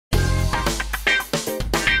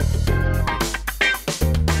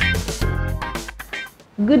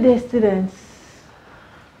Good day, students.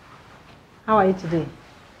 How are you today?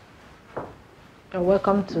 You're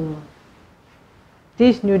welcome to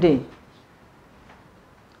this new day.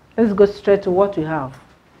 Let's go straight to what we have.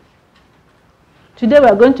 Today we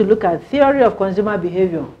are going to look at theory of consumer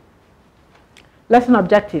behavior. Lesson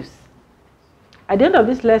objectives. At the end of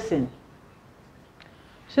this lesson,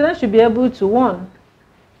 students should be able to 1.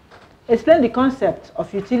 Explain the concept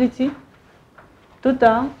of utility,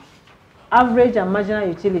 total, average and marginal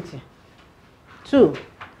utility. 2.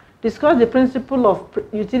 Discuss the principle of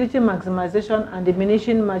utility maximization and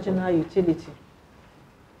diminishing marginal utility.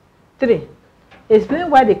 3. Explain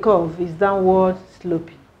why the curve is downward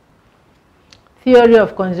sloping. Theory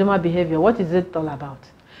of consumer behavior. What is it all about?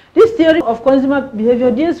 This theory of consumer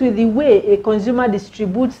behavior deals with the way a consumer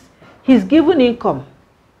distributes his given income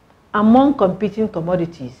among competing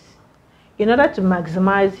commodities in order to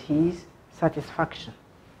maximize his satisfaction.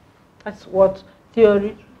 That's what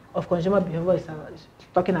theory of consumer behavior is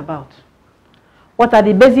talking about. What are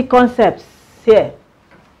the basic concepts here?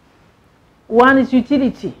 1 is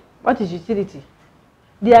utility. What is utility?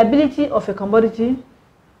 The ability of a commodity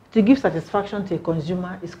to give satisfaction to a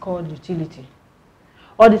consumer is called utility,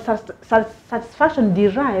 or the satisfaction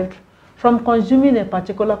derived from consuming a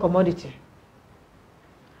particular commodity.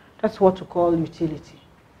 That's what we call utility.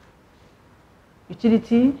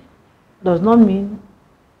 Utility does not mean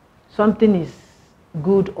something is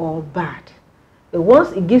good or bad. But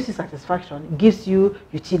once it gives you satisfaction, it gives you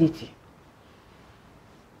utility.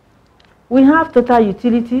 We have total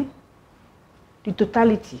utility, the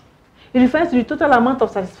totality. It refers to the total amount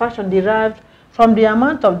of satisfaction derived from the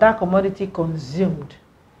amount of that commodity consumed.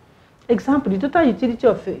 Example, the total utility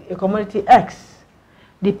of a commodity X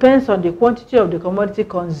depends on the quantity of the commodity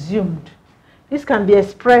consumed. This can be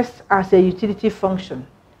expressed as a utility function.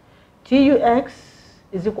 TUX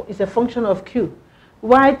is a function of Q,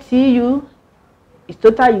 while TU is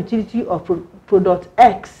total utility of product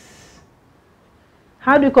X.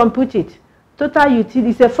 How do you compute it? Total utility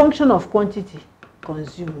is a function of quantity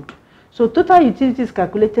consumed. So total utility is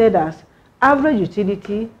calculated as average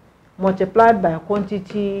utility multiplied by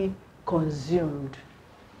quantity consumed.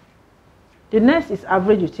 The next is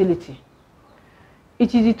average utility.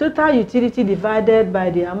 It is the total utility divided by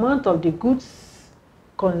the amount of the goods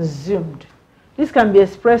consumed. This can be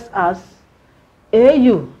expressed as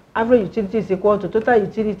AU, average utility, is equal to total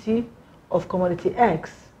utility of commodity X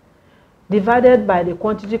divided by the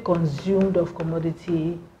quantity consumed of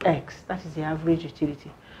commodity X. That is the average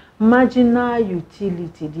utility. Marginal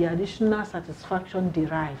utility, the additional satisfaction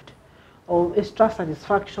derived or extra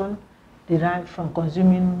satisfaction derived from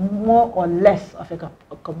consuming more or less of a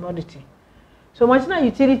commodity. So marginal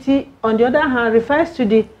utility, on the other hand, refers to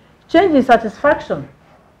the change in satisfaction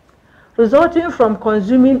resulting from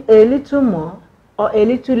consuming a little more or a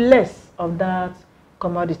little less of that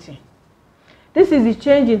commodity. This is the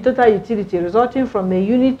change in total utility resulting from a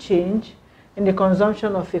unit change in the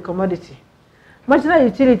consumption of a commodity. Marginal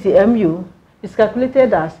utility, MU, is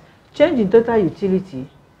calculated as change in total utility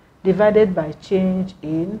divided by change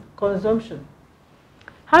in consumption.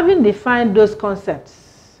 Having defined those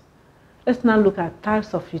concepts, let's now look at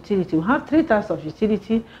types of utility. We have 3 types of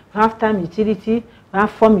utility. We have time utility, we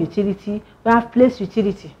have form utility, we have place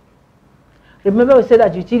utility. Remember, we said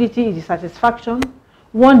that utility is the satisfaction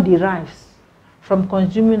one derives from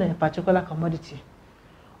consuming a particular commodity,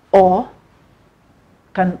 or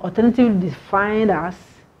can alternatively be defined as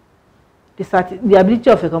the ability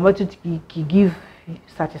of a commodity to give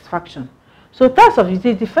satisfaction. So types of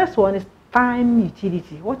utility, first one is time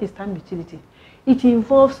utility. What is time utility? It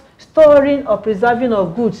involves storing or preserving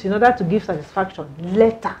of goods in order to give satisfaction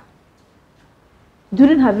later.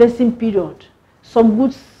 During harvesting period, some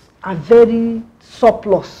goods are very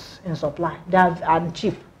surplus in supply. They are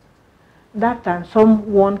cheap. That time,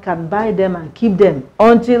 someone can buy them and keep them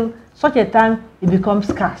until such a time it becomes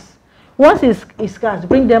scarce. Once it's scarce,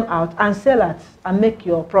 bring them out and sell it and make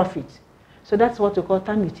your profit. So that's what we call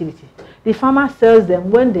time utility. The farmer sells them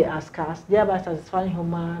when they are scarce, thereby satisfying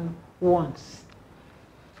human wants.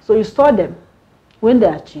 So you store them when they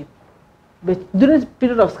are cheap, but during the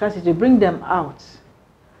period of scarcity, bring them out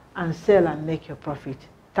and sell and make your profit.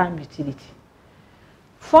 Time utility.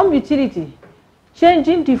 Form utility,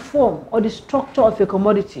 changing the form or the structure of a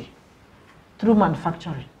commodity through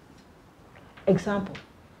manufacturing. Example,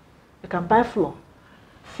 you can buy flour.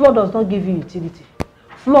 Flour does not give you utility.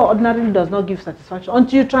 Flour ordinarily does not give satisfaction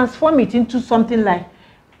until you transform it into something like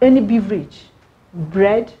any beverage,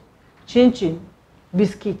 bread, chin-chin,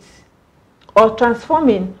 biscuits, or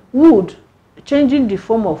transforming wood, changing the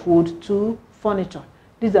form of wood to furniture.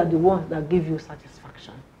 These are the ones that give you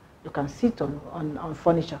satisfaction. You can sit on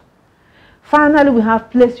furniture. Finally, we have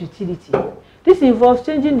place utility. This involves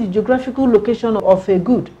changing the geographical location of a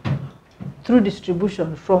good through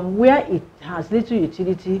distribution from where it has little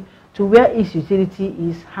utility to where its utility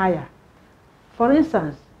is higher. For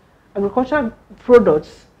instance, agricultural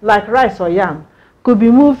products like rice or yam could be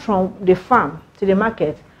moved from the farm to the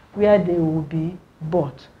market where they will be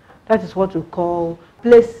bought. That is what we call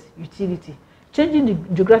place utility, changing the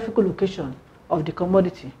geographical location of the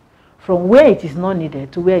commodity from where it is not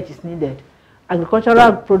needed to where it is needed.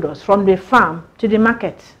 Agricultural products from the farm to the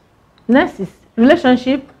market. Next is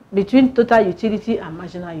relationship between total utility and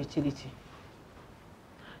marginal utility.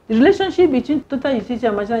 The relationship between total utility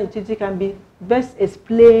and marginal utility can be best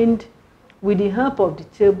explained with the help of the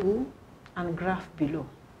table and graph below.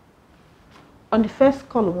 On the first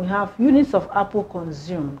column, we have units of apple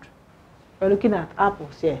consumed. We're looking at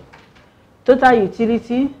apples here. Total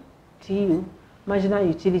utility, TU, marginal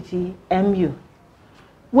utility, MU.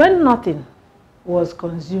 When nothing was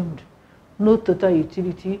consumed, no total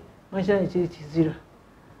utility, marginal utility 0.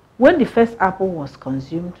 When the first apple was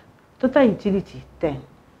consumed, total utility 10,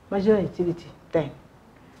 marginal utility 10.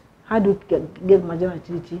 How do you get marginal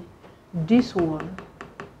utility? This one,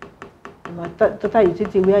 total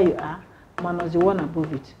utility where you are, minus the one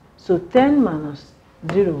above it. So 10 minus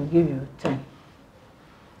 0 will give you 10.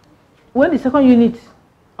 When the second unit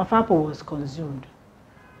of apple was consumed,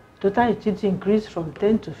 total utility increased from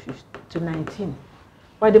 10 to 19.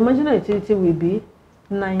 While the marginal utility will be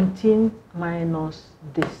 19 minus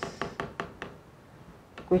this,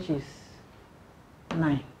 which is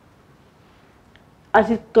 9. As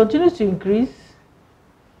it continues to increase,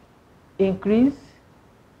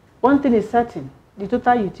 one thing is certain, the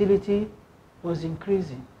total utility was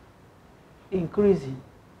increasing,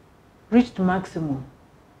 reached maximum,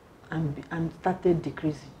 and started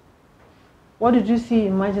decreasing. What did you see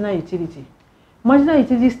in marginal utility? Marginal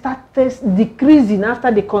utility started decreasing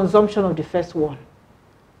after the consumption of the first one.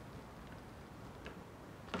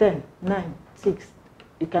 10, 9, 6,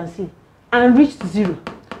 you can see, and reached 0.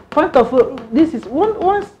 Point of this is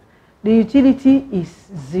once the utility is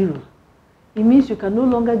 0, it means you can no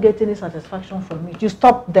longer get any satisfaction from it. You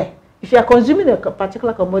stop there. If you are consuming a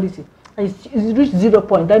particular commodity and it's reached 0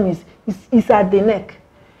 point, that means it's at the neck.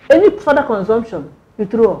 Any further consumption you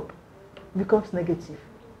throw up becomes negative.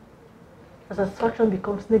 Satisfaction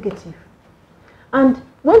becomes negative. And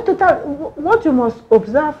when what you must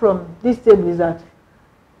observe from this table is that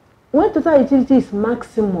when total utility is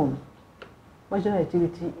maximum, marginal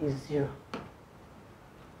utility is 0.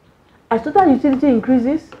 As total utility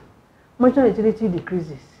increases, marginal utility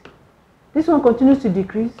decreases. This one continues to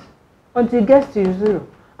decrease until it gets to 0.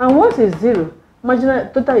 And once it's 0,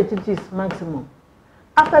 total utility is maximum.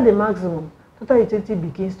 After the maximum, total utility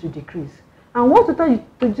begins to decrease. And once total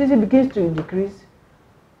utility begins to decrease,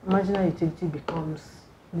 marginal utility becomes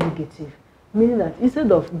negative. Meaning that instead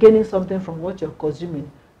of gaining something from what you're consuming,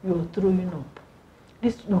 you're throwing up.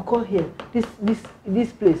 This we call here, this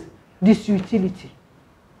place, this utility.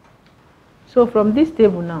 So from this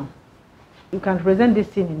table now, you can present this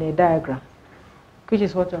thing in a diagram, which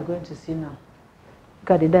is what you're going to see now.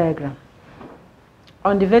 Look at the diagram.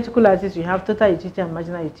 On the vertical axis, you have total utility and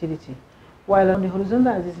marginal utility. While on the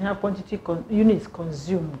horizontal axis, you have quantity units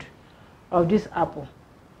consumed of this apple.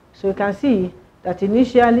 So you can see that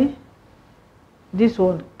initially, this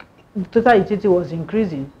one, total utility was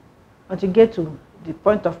increasing until you get to the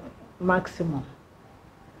point of maximum,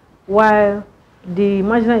 while the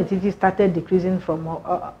marginal utility started decreasing from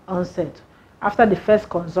onset. After the first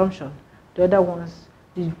consumption, the other ones,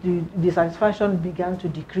 the satisfaction began to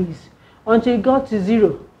decrease until it got to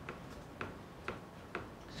 0.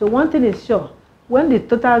 So one thing is sure, when the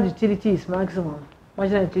total utility is maximum,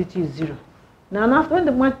 marginal utility is 0. Now after when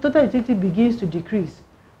the total utility begins to decrease,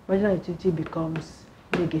 marginal utility becomes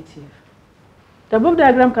negative. The above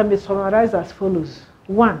diagram can be summarized as follows.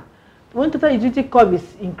 1. When total utility curve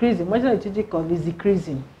is increasing, marginal utility curve is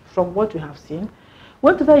decreasing from what we have seen.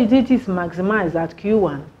 When total utility is maximized at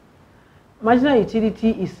Q1, marginal utility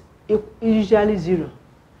is usually 0,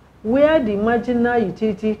 where the marginal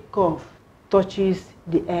utility curve touches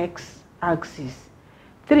the x-axis.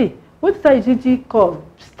 3. When total utility curve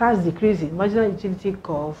starts decreasing, marginal utility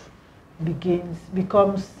curve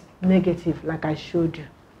becomes negative, like I showed you.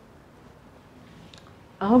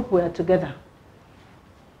 I hope we are together.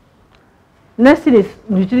 Next thing is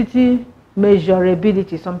utility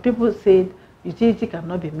measurability. Some people say utility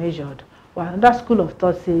cannot be measured, while another school of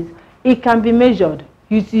thought says it can be measured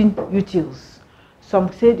using utils.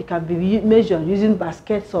 Some say it can be measured using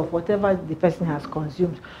baskets of whatever the person has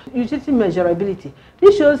consumed. Utility measurability.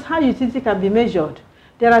 This shows how utility can be measured.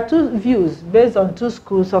 There are two views based on two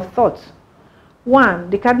schools of thought. One,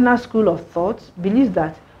 the cardinal school of thought believes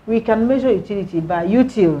that we can measure utility by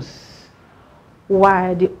utils,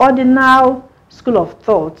 while the ordinal school of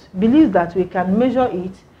thought believes that we can measure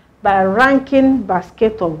it by ranking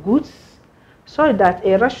basket of goods, so that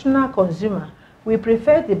a rational consumer will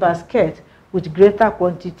prefer the basket with greater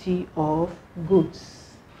quantity of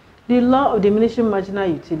goods. The law of diminishing marginal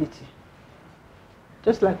utility.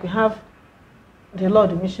 Just like we have the law of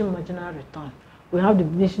diminishing marginal return, we have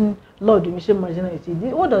the law of diminishing marginal utility.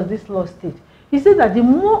 What does this law state? It says that the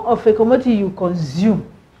more of a commodity you consume,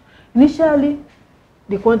 initially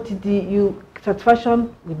the quantity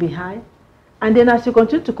satisfaction will be high, and then as you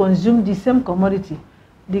continue to consume the same commodity,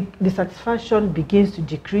 the satisfaction begins to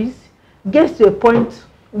decrease, gets to a point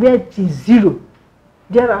where it is zero.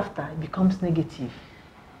 Thereafter, it becomes negative.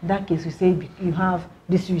 In that case, we say you have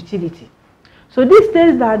this utility. So this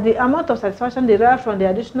says that the amount of satisfaction derived from the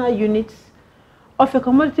additional units of a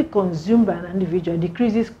commodity consumed by an individual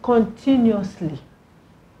decreases continuously.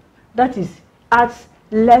 That is, adds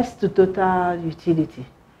less to total utility.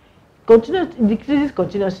 Decreases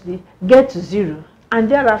continuously, gets to zero, and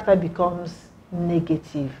thereafter becomes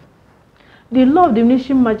negative. The law of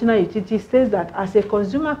diminishing marginal utility says that as a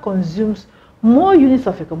consumer consumes more units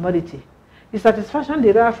of a commodity, the satisfaction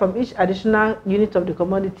derived from each additional unit of the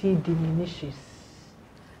commodity diminishes.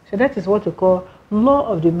 So that is what we call law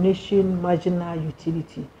of diminishing marginal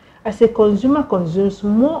utility. As a consumer consumes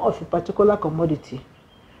more of a particular commodity,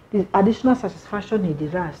 the additional satisfaction he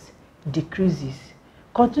derives decreases,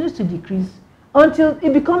 continues to decrease until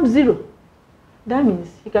it becomes zero. That means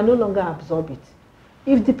he can no longer absorb it.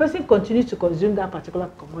 If the person continues to consume that particular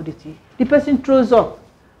commodity, the person throws up.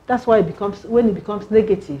 That's why when it becomes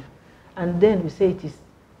negative, and then we say it is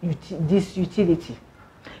this utility.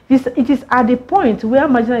 It is at the point where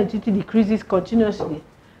marginal utility decreases continuously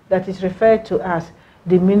that is referred to as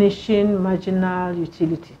diminishing marginal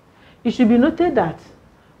utility. It should be noted that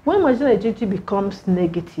when marginal utility becomes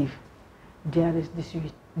negative, there is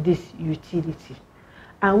this utility.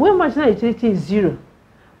 And when marginal utility is zero,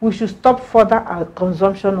 we should stop further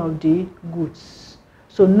consumption of the goods.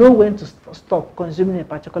 So know when to stop consuming a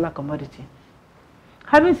particular commodity.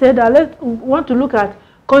 Having said that, we want to look at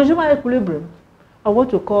consumer equilibrium, or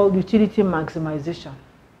what we call utility maximization.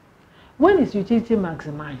 When is utility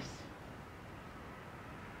maximized?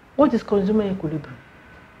 What is consumer equilibrium?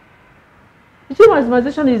 Utility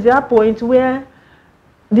maximization is that point where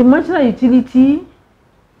the marginal utility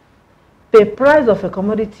per price of a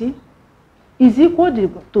commodity is equal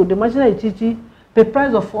to the marginal utility per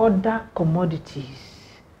price of other commodities.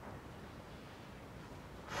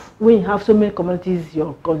 When you have so many commodities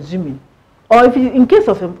you're consuming, or if in case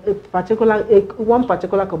of one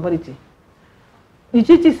particular commodity,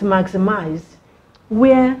 utility is maximized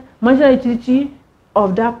where marginal utility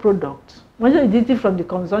of that product, marginal utility from the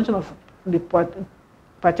consumption of the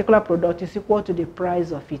particular product is equal to the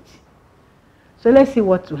price of it. So let's see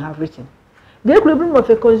what we have written. The equilibrium of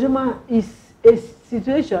a consumer is a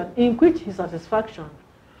situation in which his satisfaction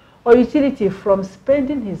or utility from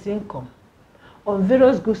spending his income on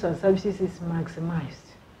various goods and services is maximized.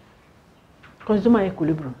 Consumer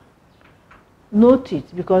equilibrium. Note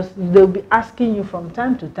it, because they'll be asking you from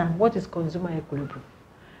time to time, what is consumer equilibrium?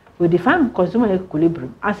 We define consumer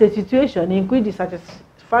equilibrium as a situation in which the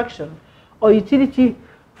satisfaction or utility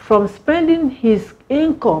from spending his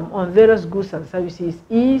income on various goods and services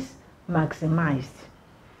is maximized.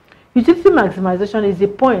 Utility maximization is the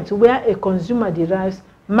point where a consumer derives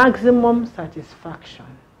maximum satisfaction.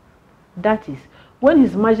 That is, when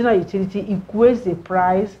his marginal utility equates the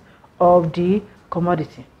price of the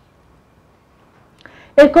commodity.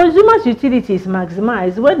 A consumer's utility is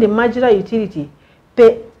maximized when the marginal utility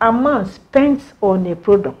per amount spent on a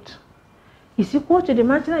product is equal to the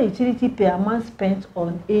marginal utility per amount spent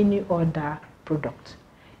on any other product.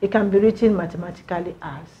 It can be written mathematically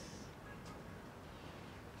as,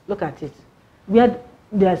 look at it, where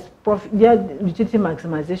there's utility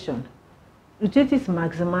maximization. Utility is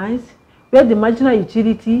maximized where the marginal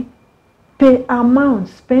utility per amount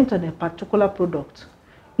spent on a particular product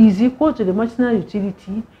is equal to the marginal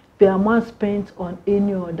utility per amount spent on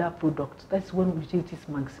any other product. That's when utility is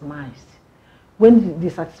maximized, when the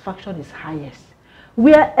satisfaction is highest.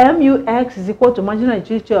 Where MUX is equal to marginal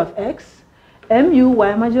utility of X,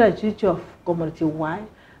 MUY marginal utility of commodity Y,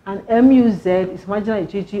 and MUZ is marginal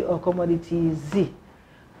utility of commodity Z.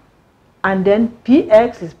 And then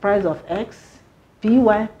PX is price of X,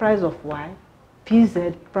 PY price of Y,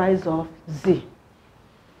 PZ price of Z.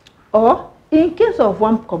 Or in case of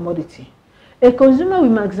one commodity, a consumer will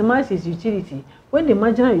maximize his utility when the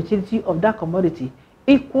marginal utility of that commodity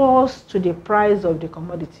equals to the price of the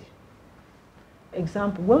commodity.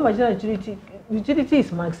 Example, when marginal utility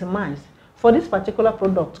is maximized for this particular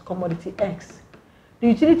product, commodity X, the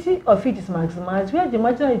utility of it is maximized where the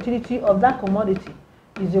marginal utility of that commodity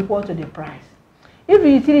is equal to the price. If the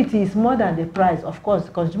utility is more than the price, of course,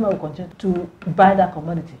 the consumer will continue to buy that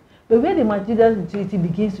commodity. But where the marginal utility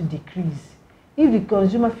begins to decrease, if the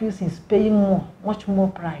consumer feels he's paying more, much more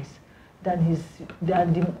price than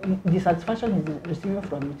the satisfaction he's receiving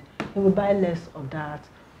from it, he will buy less of that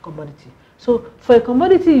commodity. So for a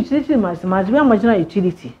commodity utility maximized, where marginal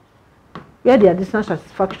utility, where the additional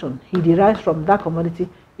satisfaction he derives from that commodity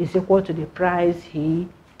is equal to the price he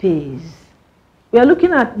pays. We are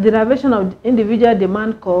looking at derivation of individual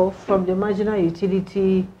demand curve from the marginal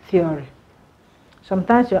utility theory.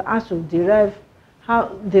 Sometimes you're asked to derive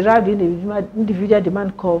the individual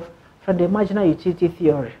demand curve from the marginal utility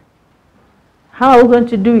theory. How are we going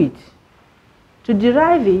to do it? To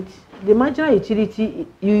derive it, the marginal utility,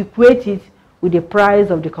 you equate it with the price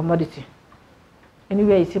of the commodity.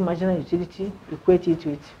 Anywhere you see marginal utility, equate it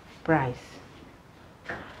with price.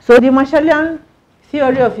 So the Marshallian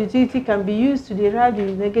theory of utility can be used to derive the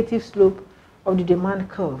negative slope of the demand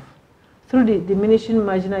curve through the diminishing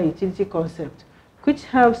marginal utility concept, which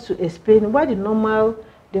helps to explain why the normal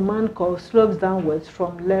demand curve slopes downwards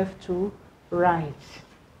from left to right.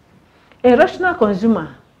 A rational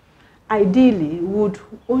consumer ideally would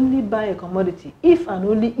only buy a commodity if and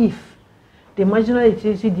only if the marginal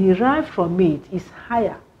utility derived from it is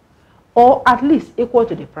higher or at least equal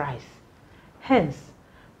to the price. Hence,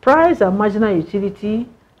 price and marginal utility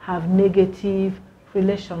have negative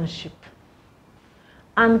relationship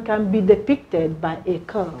and can be depicted by a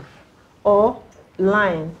curve or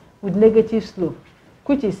line with negative slope,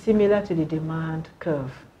 which is similar to the demand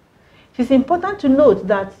curve. It is important to note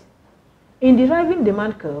that in deriving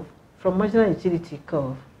demand curve from marginal utility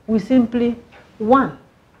curve, we simply, 1,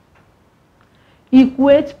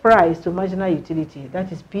 equate price to marginal utility,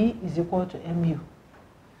 that is P is equal to MU.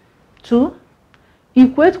 2,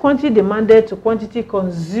 equate quantity demanded to quantity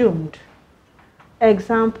consumed.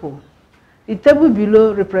 Example, the table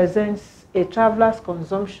below represents a traveler's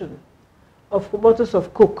consumption of bottles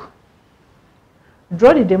of Coke.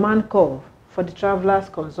 Draw the demand curve for the traveler's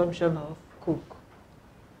consumption of Coke.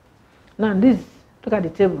 Now look at the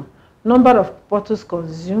table. Number of bottles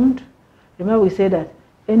consumed. Remember we said that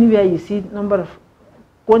anywhere you see number of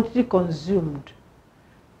quantity consumed,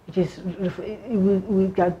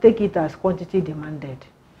 we can take it as quantity demanded.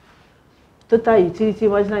 Total utility,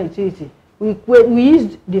 marginal utility. We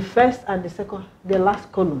used the first and the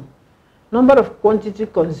last column. Number of quantity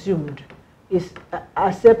consumed is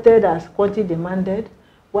accepted as quantity demanded,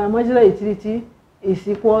 while marginal utility is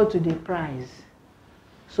equal to the price.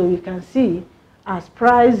 So you can see as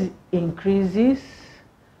price increases,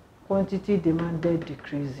 quantity demanded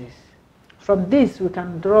decreases. From this, we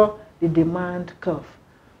can draw the demand curve.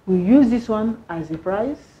 We use this one as a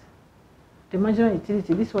price. The marginal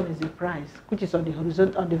utility, this one is the price, which is on the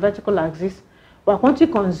horizontal, on the vertical axis. While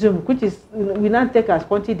quantity consumed, which is we now take as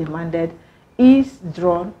quantity demanded, is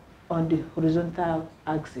drawn on the horizontal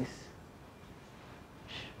axis.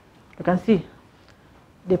 You can see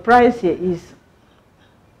the price here is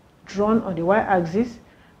drawn on the y-axis.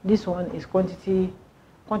 This one is quantity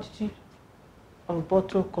of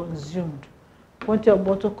bottle consumed. Quantity of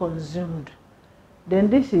bottle consumed. Then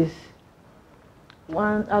this is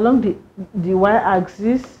one along the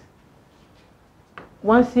y-axis.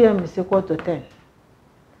 1 cm is equal to 10.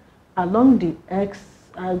 Along the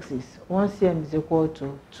x-axis, 1 cm is equal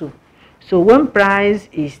to 2. So when price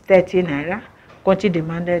is 30 naira, quantity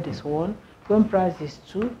demanded is 1. When price is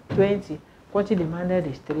 2, 20, quantity demanded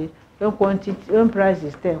is 3. When price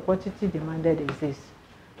is 10, quantity demanded is this.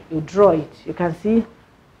 You draw it. You can see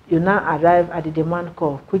you now arrive at the demand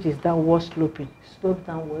curve, which is downward sloping. Slope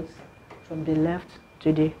downwards from the left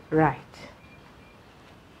to the right.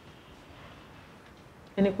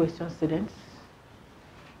 Any questions, students?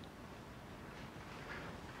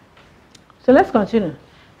 So let's continue.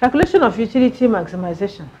 Calculation of utility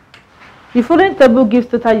maximization. The following table gives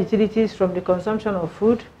total utilities from the consumption of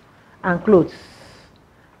food and clothes.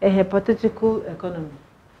 A hypothetical economy.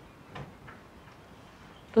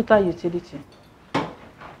 Total utility.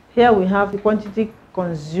 Here we have the quantity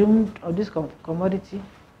consumed of this commodity.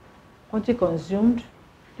 Quantity consumed.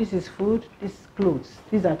 This is food. This is clothes.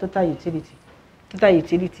 These are total utility. Total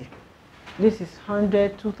utility. This is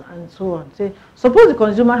 100, 2, and so on. Say, suppose the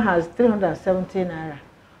consumer has 370 naira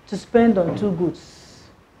to spend on 2 goods.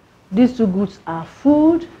 These 2 goods are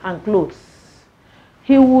food and clothes.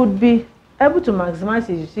 He would be able to maximize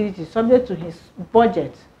his utility subject to his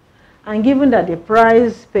budget and given that the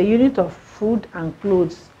price per unit of food and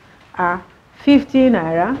clothes are 50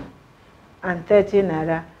 naira and 30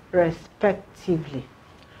 naira respectively.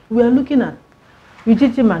 We are looking at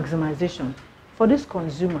utility maximization. For this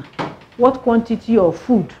consumer, what quantity of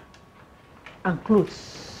food and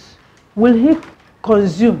clothes will he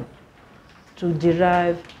consume to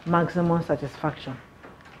derive maximum satisfaction?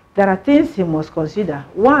 There are things he must consider.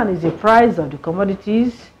 One is the price of the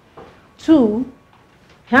commodities. Two,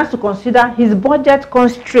 he has to consider his budget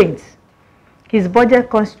constraints. His budget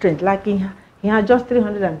constraint, like he has just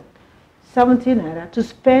 370 naira to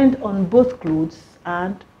spend on both clothes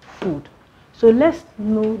and food. So let's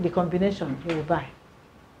know the combination he will buy.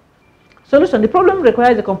 Solution. The problem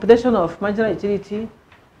requires the computation of marginal utility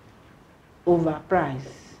over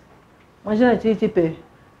price. Marginal utility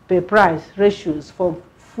per price ratios for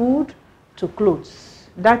food to clothes.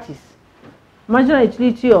 That is, marginal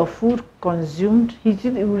utility of food consumed.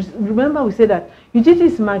 Remember we said that utility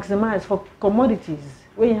is maximized for commodities.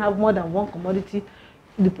 When you have more than one commodity,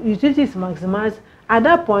 the utility is maximized. At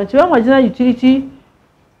that point, your marginal utility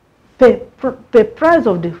per price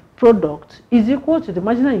of the product is equal to the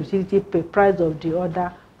marginal utility per price of the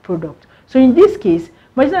other product. So in this case,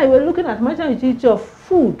 we're looking at marginal utility of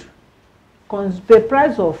food per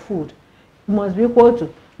price of food must be equal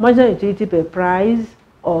to marginal utility per price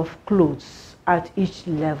of clothes at each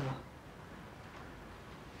level.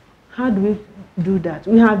 How do we do that?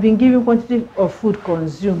 We have been given quantity of food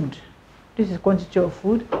consumed. This is quantity of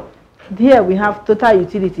food. Here we have total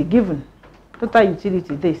utility given. Total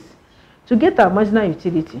utility, this. To get our marginal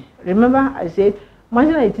utility, remember I said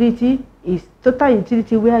marginal utility is total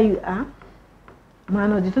utility where you are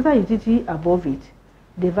minus the total utility above it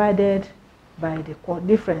divided by the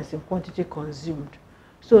difference in quantity consumed.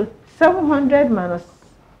 So 700 minus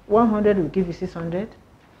 100 will give you 600.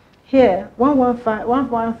 Here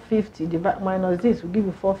 150 minus this will give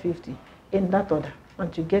you 450 in that order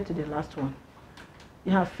until you get to the last one.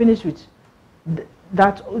 You have finished with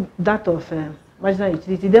that of marginal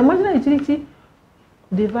utility. The marginal utility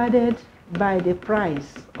divided by the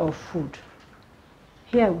price of food.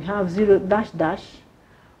 Here we have 0 dash dash.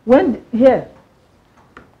 When here,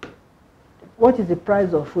 what is the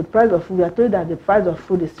price of food? Price of food, we are told that the price of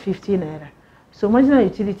food is 50 naira. So marginal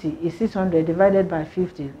utility is 600 divided by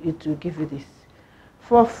 50, it will give you this.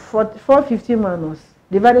 450 minus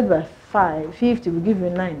divided by 50 will give you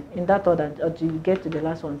 9 in that order until you get to the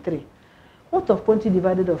last one, 3. What of quantity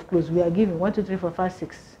divided of clothes? We are given 1, 2, 3, 4, 5,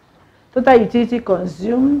 6. Total utility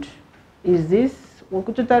consumed is this.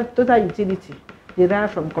 Total utility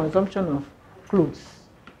derived from consumption of clothes.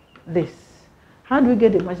 This. How do we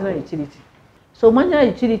get the marginal utility? So marginal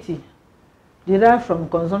utility derived from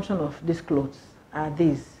consumption of these clothes are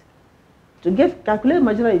these. To calculate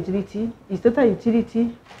marginal utility is total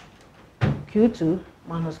utility Q2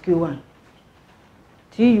 minus Q1.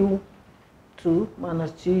 TU2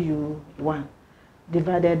 minus TU1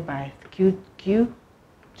 divided by Q2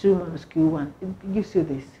 minus Q1. It gives you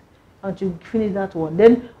this. Until you finish that one.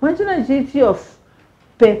 Then marginal utility of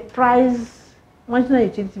marginal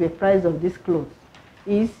utility per price of this clothes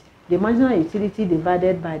is the marginal utility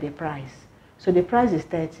divided by the price. So the price is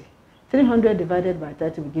 30. 300 divided by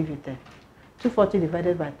 30 will give you 10. 240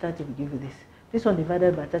 divided by 30 will give you this. This one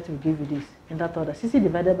divided by 30 will give you this. In that order. 60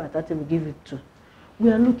 divided by 30 will give you 2.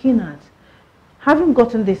 We are looking at, having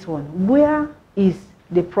gotten this one, where is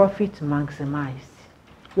the profit maximized?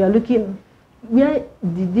 We are looking, where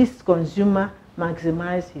did this consumer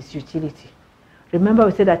maximize his utility? Remember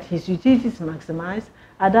we said that his utility is maximized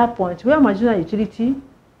at that point where marginal utility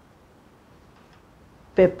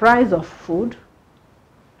per price of food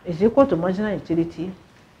is equal to marginal utility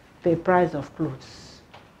per price of clothes,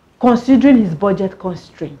 considering his budget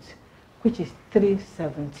constraint, which is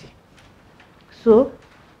 370. So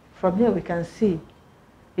from here we can see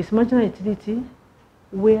his marginal utility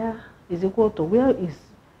where is equal to, where is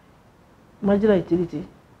marginal utility,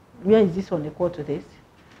 where is this one equal to this?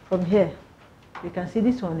 From here you can see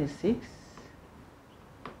this one is 6,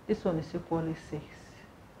 this one is equally 6,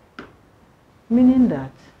 meaning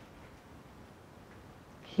that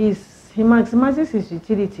he maximizes his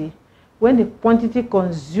utility when the quantity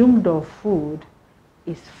consumed of food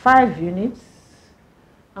is 5 units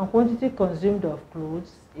and quantity consumed of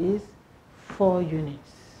clothes is 4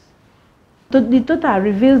 units. So the total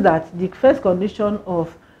reveals that the first condition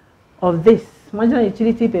of this marginal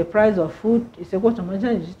utility per price of food is equal to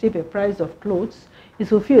marginal utility per price of clothes is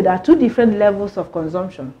fulfilled at 2 different levels of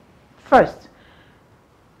consumption. First,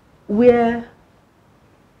 where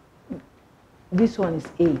this one is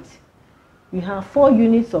 8, we have 4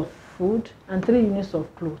 units of food and 3 units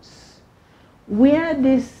of clothes. Where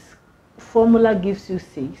this formula gives you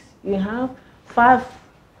 6, you have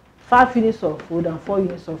 5 units of food and 4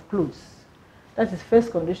 units of clothes. That is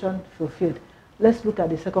first condition fulfilled. Let's look at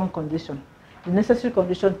the second condition. The necessary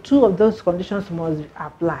condition, 2 of those conditions must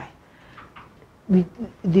apply.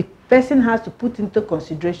 The person has to put into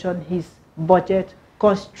consideration his budget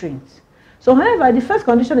constraints. So however, the first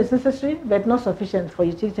condition is necessary but not sufficient for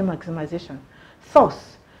utility maximization.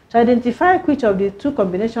 Thus, to identify which of the 2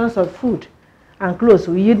 combinations of food and clothes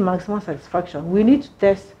will yield maximum satisfaction, we need to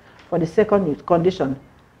test for the second condition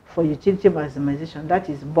for utility maximization, that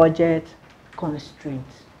is budget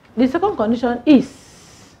constraints. The second condition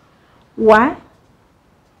is Y,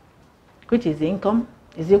 which is income,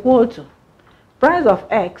 is equal to price of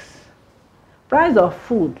X, price of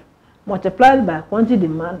food multiplied by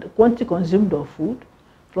quantity consumed of food,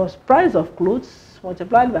 plus price of clothes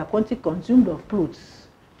multiplied by quantity consumed of clothes.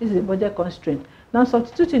 This is a budget constraint. Now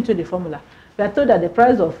substitute into the formula. We are told that the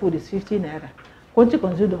price of food is 15 naira, quantity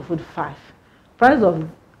consumed of food 5, price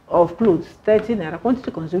of clothes 30 naira,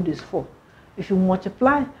 quantity consumed is 4. If you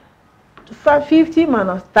multiply 50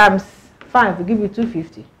 minus times 5 will give you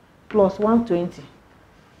 250 plus 120,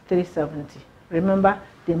 370. Remember,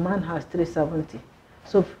 the man has 370.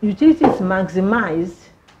 So utility is maximized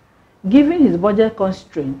given his budget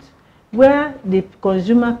constraint, where the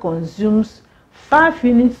consumer consumes 5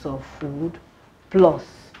 units of food plus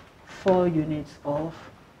 4 units of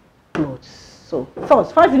clothes. So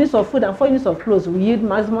thus 5 units of food and 4 units of clothes will yield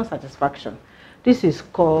maximum satisfaction. This is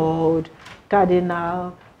called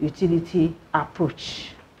cardinal utility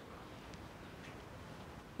approach.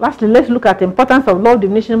 Lastly, let's look at the importance of law of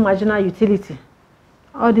diminishing marginal utility.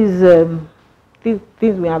 All these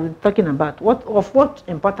things we have been talking about. Of what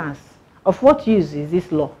importance, of what use is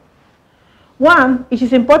this law? 1, it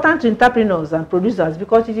is important to entrepreneurs and producers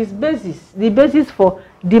because it is the basis for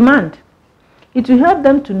demand. It will help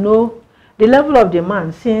them to know the level of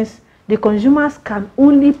demand, since the consumers can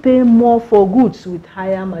only pay more for goods with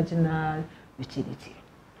higher marginal utility.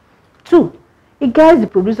 2, it guides the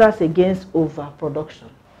producers against overproduction.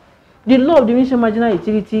 The law of diminishing marginal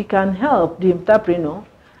utility can help the entrepreneur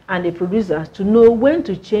and the producers to know when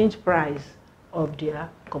to change price of their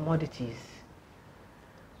commodities.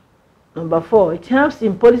 Number 4, it helps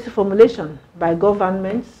in policy formulation by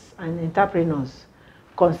governments and entrepreneurs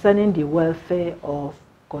concerning the welfare of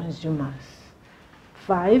consumers.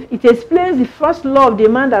 5, it explains the first law of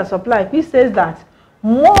demand and supply, which says that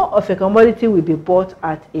more of a commodity will be bought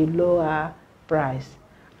at a lower price.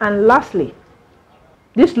 And lastly,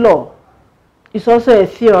 this law is also a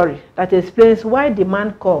theory that explains why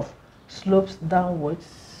demand curve slopes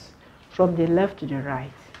downwards from the left to the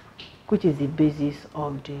right, which is the basis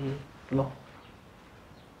of the law.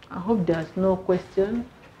 I hope there's no question.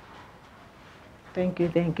 Thank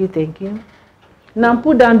you. Now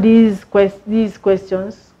put down these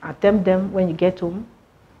questions, attempt them when you get home.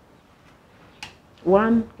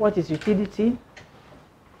 1, what is utility?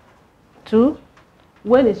 2,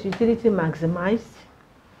 when is utility maximized?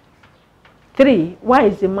 3, why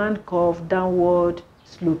is demand curve downward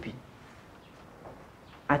sloping?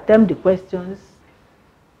 Attempt the questions.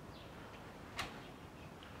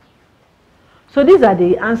 So these are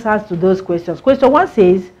the answers to those questions. Question 1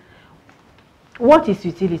 says, what is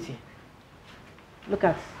utility? Look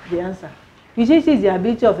at the answer. Utility is the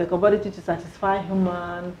ability of a commodity to satisfy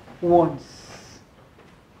human wants.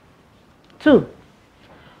 2,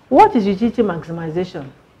 what is utility maximization?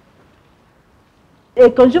 A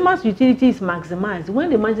consumer's utility is maximized when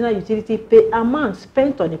the marginal utility per amount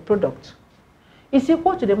spent on a product is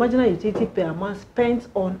equal to the marginal utility per amount spent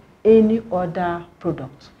on any other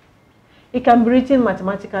product. It can be written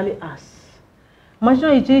mathematically as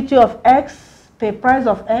marginal utility of X per price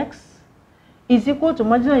of X is equal to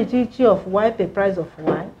marginal utility of Y per price of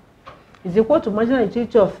Y is equal to marginal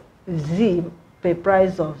utility of Z per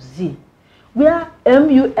price of Z, where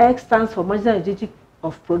MUX stands for marginal utility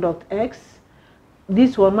of product X,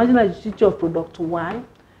 this one marginal utility of product Y,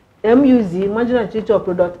 MUZ marginal utility of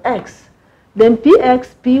product X. Then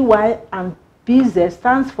PX, PY, and PZ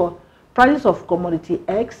stands for prices of commodity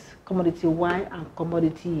X, commodity Y, and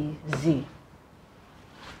commodity Z.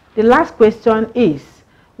 The last question is,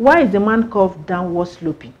 why is demand curve downward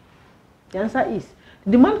sloping? The answer is,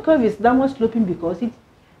 demand curve is downward sloping because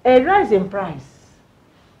a rise in price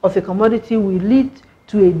of a commodity will lead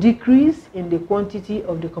to a decrease in the quantity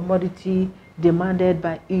of the commodity demanded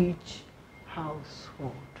by each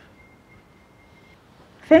household.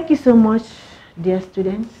 Thank you so much, dear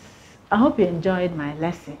students. I hope you enjoyed my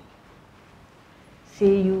lesson.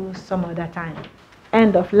 See you some other time.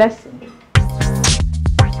 End of lesson.